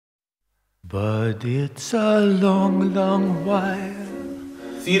But it's a long, long while.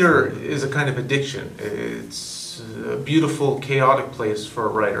 Theater is a kind of addiction. It's a beautiful, chaotic place for a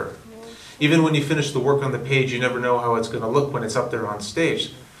writer. Even when you finish the work on the page, you never know how it's going to look when it's up there on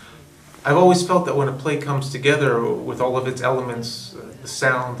stage. I've always felt that when a play comes together with all of its elements, the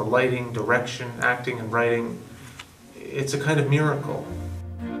sound, the lighting, direction, acting, and writing, it's a kind of miracle.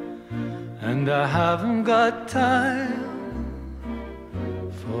 And I haven't got time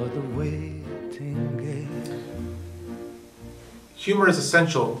for the waiting game. Humor is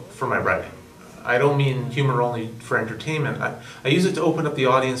essential for my writing. I don't mean humor only for entertainment. I use it to open up the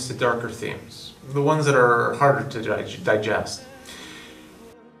audience to darker themes, the ones that are harder to digest.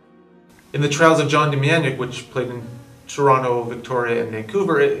 In the Trials of John Demjanjuk, which played in Toronto, Victoria, and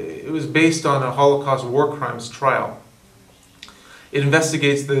Vancouver, it was based on a Holocaust war crimes trial. It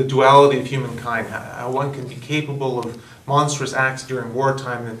investigates the duality of humankind, how one can be capable of monstrous acts during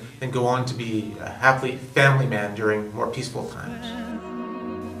wartime and go on to be a happy family man during more peaceful times.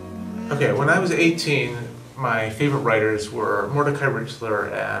 Okay, when I was 18, my favorite writers were Mordecai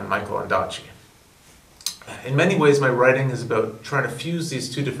Richler and Michael Ondaatje. In many ways, my writing is about trying to fuse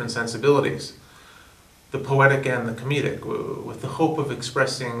these two different sensibilities, the poetic and the comedic, with the hope of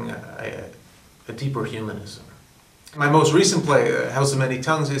expressing a deeper humanism. My most recent play, House of Many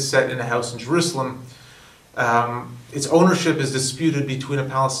Tongues, is set in a house in Jerusalem. Its ownership is disputed between a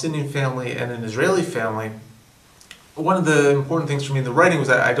Palestinian family and an Israeli family. One of the important things for me in the writing was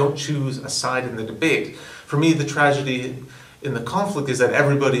that I don't choose a side in the debate. For me, the tragedy in the conflict is that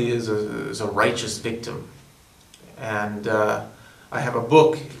everybody is a righteous victim. And I have a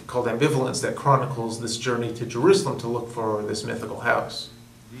book called Ambivalence that chronicles this journey to Jerusalem to look for this mythical house.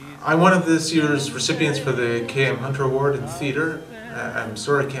 I'm one of this year's recipients for the K.M. Hunter Award in theater. I'm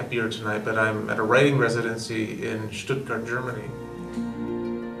sorry I can't be here tonight, but I'm at a writing residency in Stuttgart, Germany.